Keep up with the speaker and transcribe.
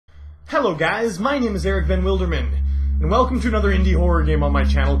Hello guys, my name is EricVanWilderman, and welcome to another indie horror game on my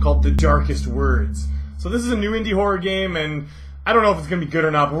channel called The Darkest Words. So this is a new indie horror game, and I don't know if it's gonna be good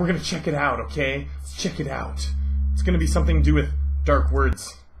or not, but we're gonna check it out, okay? Let's check it out. It's gonna be something to do with dark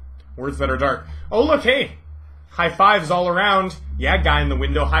words. Words that are dark. Oh look, hey! High fives all around. Yeah, guy in the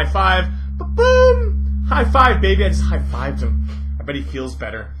window, high five. Ba-boom! High five, baby. I just high fived him. I bet he feels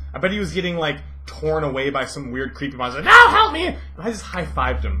better. I bet he was getting, like, torn away by some weird creepy monster. No, help me! And I just high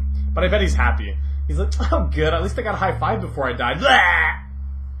fived him. But I bet he's happy. He's like, oh good, at least I got a high five before I died. Blah!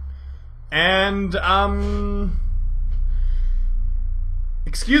 And,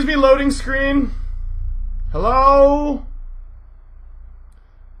 excuse me, loading screen? Hello?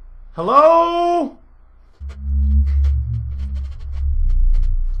 Hello?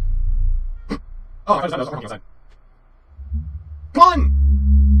 Oh, I was working outside. Come on!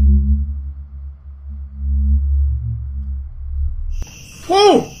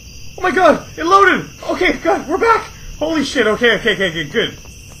 Whoa! Oh my god! It loaded! Okay, good, we're back! Holy shit, okay, good.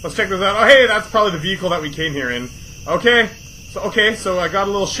 Let's check this out. Oh hey, that's probably the vehicle that we came here in. Okay, so I got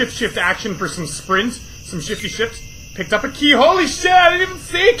a little shift action for some sprint. Some shifty shift. Picked up a key. Holy shit, I didn't even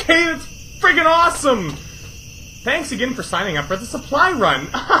say key! That's friggin' awesome! Thanks again for signing up for the supply run.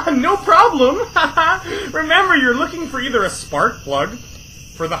 No problem! Remember, you're looking for either a spark plug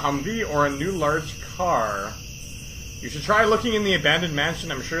for the Humvee or a new large car. You should try looking in the abandoned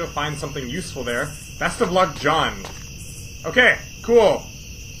mansion. I'm sure you'll find something useful there. Best of luck, John. Okay, cool.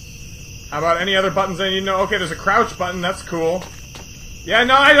 How about any other buttons I need to know? Okay, there's a crouch button. That's cool. Yeah,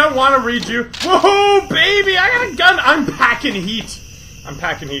 no, I don't want to read you. Whoa, baby! I got a gun! I'm packing heat.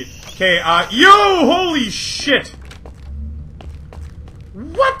 Okay, yo! Holy shit!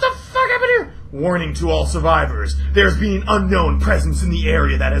 What the fuck happened here? Warning to all survivors. There's been an unknown presence in the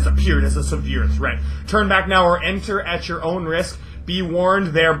area that has appeared as a severe threat. Turn back now or enter at your own risk. Be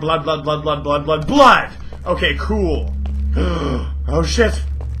warned, there blood. Okay, cool. Oh shit.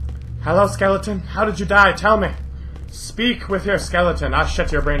 Hello, skeleton. How did you die? Tell me. Speak with your skeleton. Ah,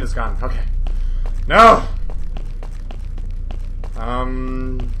 shit, your brain is gone. Okay. No!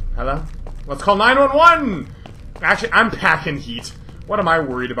 Hello? Let's call 911! Actually, I'm packing heat. What am I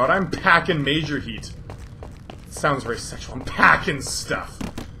worried about? I'm packing major heat. Sounds very sexual. I'm packing stuff.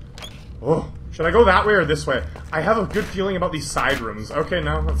 Oh, should I go that way or this way? I have a good feeling about these side rooms. Okay,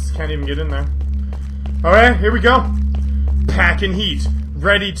 no, can't even get in there. Alright, here we go. Packing heat.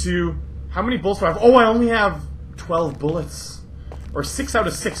 Ready to... How many bullets do I have? Oh, I only have 12 bullets. Or 6 out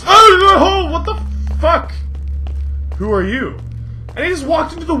of 6. Oh, what the fuck? Who are you? And he just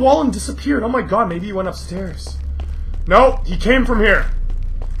walked into the wall and disappeared. Oh my god, maybe he went upstairs. No, he came from here.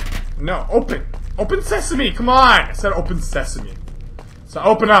 No, open. Open sesame, come on. I said open sesame. So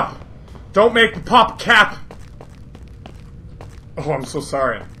open up. Don't make the pop cap. Oh, I'm so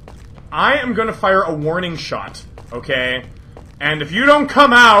sorry. I am gonna fire a warning shot, okay? And if you don't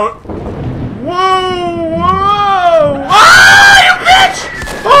come out... Whoa! Ah, you bitch!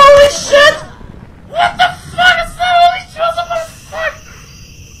 Holy shit! What the fuck is that? Holy shit, what the fuck?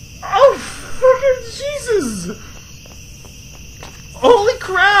 Oh, fucking Jesus! Holy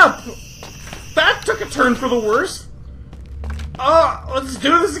crap! That took a turn for the worse. Let's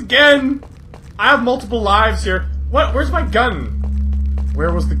do this again. I have multiple lives here. What? Where's my gun?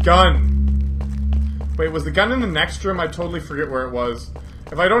 Where was the gun? Wait, was the gun in the next room? I totally forget where it was.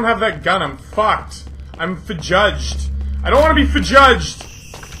 If I don't have that gun, I'm fucked. I'm fajudged. I don't want to be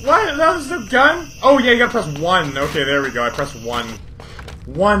fajudged. What? That was no gun? Oh yeah, you gotta press 1. Okay, there we go. I pressed 1.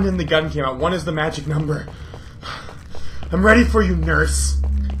 1 and the gun came out. 1 is the magic number. I'm ready for you, nurse.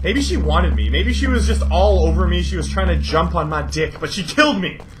 Maybe she wanted me. Maybe she was just all over me. She was trying to jump on my dick, but she killed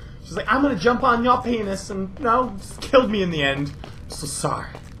me. She's like, I'm gonna jump on your penis, and no, just killed me in the end. I'm so sorry.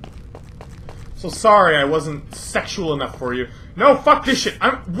 So sorry I wasn't sexual enough for you. No, fuck this shit.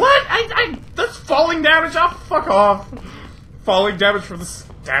 What? That's falling damage. Oh, fuck off. Falling damage from the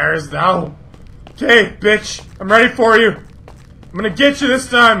stairs, no. Okay, bitch. I'm ready for you. I'm gonna get you this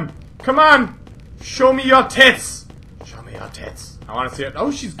time. Come on. Show me your tits. Tits. I want to see it. Oh,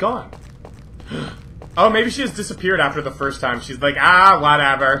 she's gone. Oh, maybe she just disappeared after the first time. She's like,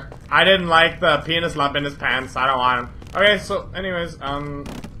 whatever. I didn't like the penis lump in his pants. I don't want him. Okay, so, anyways,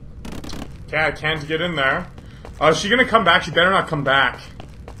 okay, I can't get in there. Oh, is she gonna come back? She better not come back.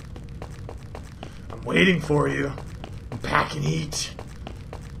 I'm waiting for you. I'm packing heat.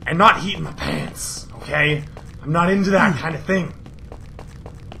 And not heat in my pants, okay? I'm not into that kind of thing.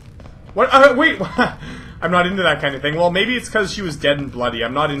 What? Wait, I'm not into that kind of thing. Well, maybe it's because she was dead and bloody.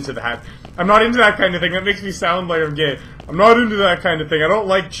 I'm not into that. I'm not into that kind of thing. That makes me sound like I'm gay. I'm not into that kind of thing. I don't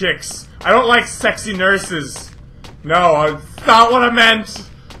like chicks. I don't like sexy nurses. No, that's not what I meant.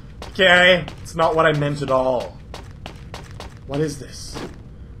 okay? It's not what I meant at all. What is this?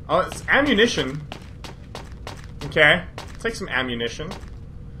 Oh, it's ammunition. Okay, take some ammunition.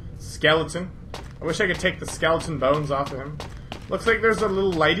 Skeleton. I wish I could take the skeleton bones off of him. Looks like there's a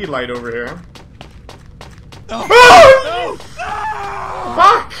little lighty light over here. Oh!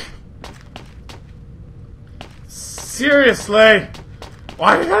 Fuck! Seriously?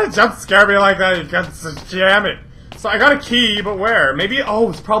 Why you gotta jump scare me like that? You gotta jam it. So I got a key, but where? Maybe, oh,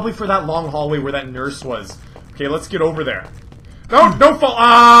 it's probably for that long hallway where that nurse was. Okay, let's get over there. No, don't fall.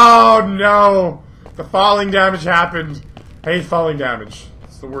 Oh, no. The falling damage happened. I hate falling damage.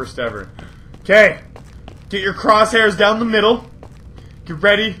 It's the worst ever. Okay. Get your crosshairs down the middle. Get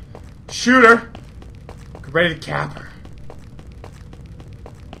ready. Shoot her. Get ready to cap her.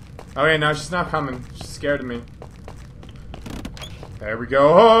 Okay, no, she's not coming. She's scared of me. There we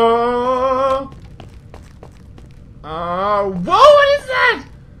go. Whoa, what is that?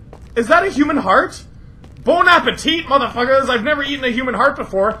 Is that a human heart? Bon appetit, motherfuckers! I've never eaten a human heart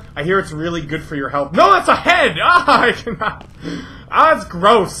before. I hear it's really good for your health. No, that's a head! Ah, I cannot. Ah, it's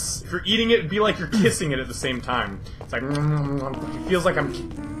gross. If you're eating it, it'd be like you're kissing it at the same time. It's like, it feels like I'm...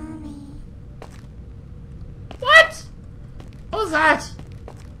 What? What was that?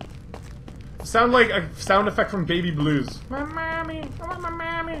 Sound like a sound effect from Baby Blues. My mommy, I want my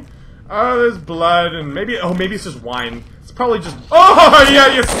mommy. Oh, there's blood and maybe, oh, maybe it's just wine. It's probably just, oh, yeah,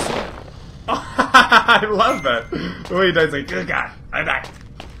 yes. Oh, I love that. The way he dies, like, oh god, I died.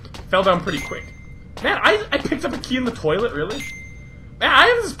 Fell down pretty quick. Man, I picked up a key in the toilet, really? Man, I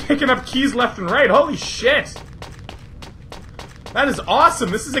am just picking up keys left and right. Holy shit. That is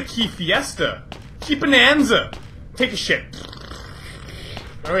awesome. This is a key fiesta. Key bonanza. Take a shit.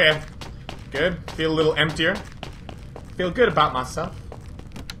 Oh yeah. Good. Feel a little emptier. Feel good about myself.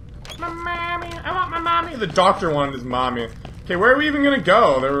 My mommy. I want my mommy. The doctor wanted his mommy. Okay, where are we even gonna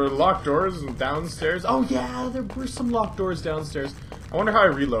go? There were locked doors downstairs. Oh yeah, there were some locked doors downstairs. I wonder how I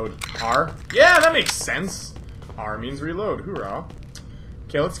reload. R? Yeah, that makes sense. R means reload. Hoorah.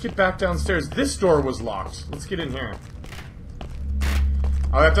 Okay, let's get back downstairs. This door was locked. Let's get in here.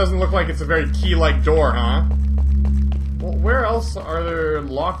 Oh, that doesn't look like it's a very key-like door, huh? Well, where else are there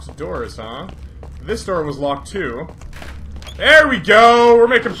locked doors, huh? This door was locked too. There we go! We're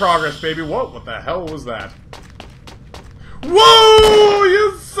making progress, baby. Whoa, what the hell was that? Whoa!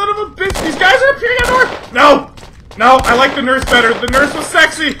 You son of a bitch! These guys are appearing at the door! No! No, I like the nurse better. The nurse was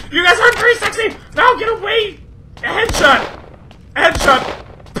sexy! You guys aren't very sexy! No, get away! A headshot! A headshot!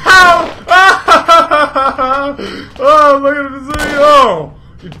 Pow! Oh, look at this! Oh!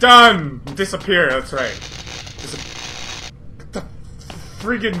 You're done! Disappear, that's right. What the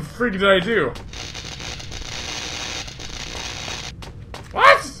friggin' frig did I do?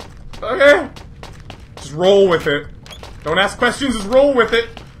 What? Okay. Just roll with it. Don't ask questions, just roll with it.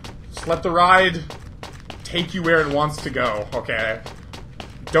 Just let the ride take you where it wants to go, okay?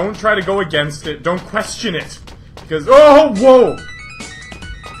 Don't try to go against it. Don't question it. Because, oh, whoa!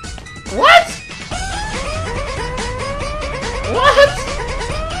 What? What?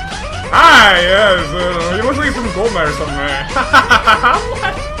 Hi, yes, you look like some gold mine or something, right?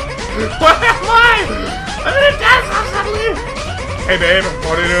 What? What am I? I'm gonna dance off suddenly! Hey babe,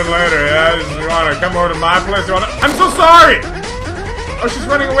 what are you doing later? Yeah, you wanna come over to my place? You wanna... I'm so sorry! Oh, she's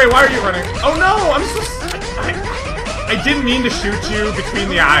running away. Why are you running? Oh no, I'm so... I didn't mean to shoot you between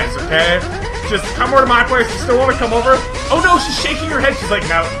the eyes, okay? Just come over to my place. You still wanna come over? Oh no, she's shaking her head. She's like,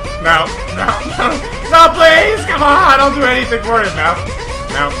 no, no, no, no, no, please, come on. I'll do anything for you. No,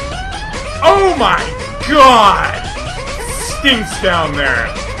 no. Oh my god! Stinks down there.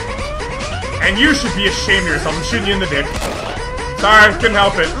 And you should be ashamed of yourself. I'm shooting you in the dick. Sorry, couldn't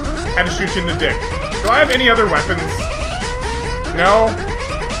help it. Had to shoot you in the dick. Do I have any other weapons? No?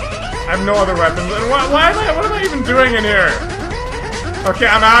 I have no other weapons. And what am I even doing in here? Okay,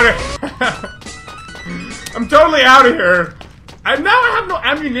 I'm out of here. I'm totally out of here. And now I have no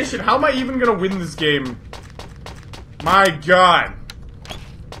ammunition. How am I even gonna win this game? My god.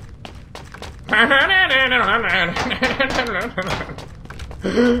 Oh,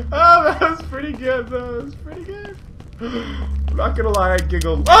 that was pretty good, though. That was pretty good. I'm not gonna lie, I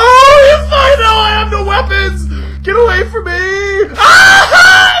giggled. Oh, you find out I have no weapons! Get away from me!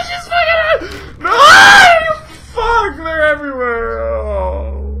 Ah! She's fucking... No! Fuck, they're everywhere!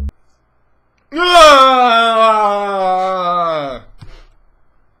 Oh. Ah!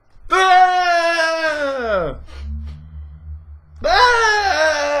 Ah!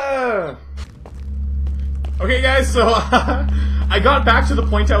 Ah! Okay, guys, so I got back to the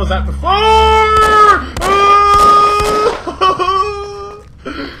point I was at before!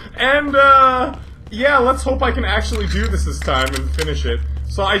 And, yeah, let's hope I can actually do this time and finish it.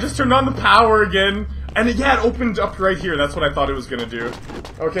 So I just turned on the power again, and yeah, it opened up right here. That's what I thought it was gonna do.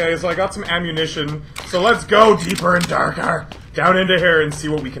 Okay, so I got some ammunition. So let's go deeper and darker down into here and see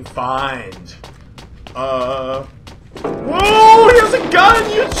what we can find. Whoa! He has a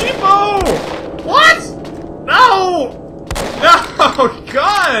gun, you cheapo! What? No! No!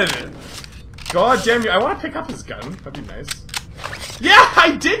 God! God damn you! I want to pick up his gun. That'd be nice. Yeah,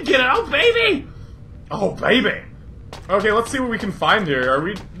 I did get it! Oh, baby! Oh, baby! Okay, let's see what we can find here. Are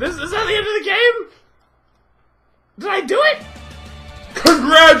we... Is that the end of the game? Did I do it?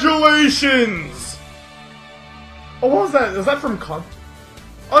 Congratulations! Oh, what was that? Is that from Oh,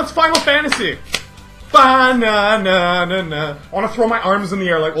 it's Final Fantasy! Ba-na-na-na-na. I want to throw my arms in the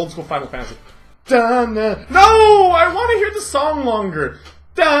air like old school Final Fantasy. Da-na. No! I want to hear the song longer.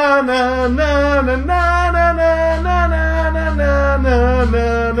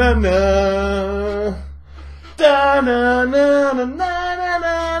 Da-na-na-na-na-na-na-na-na-na-na-na-na. Da-na-na-na-na.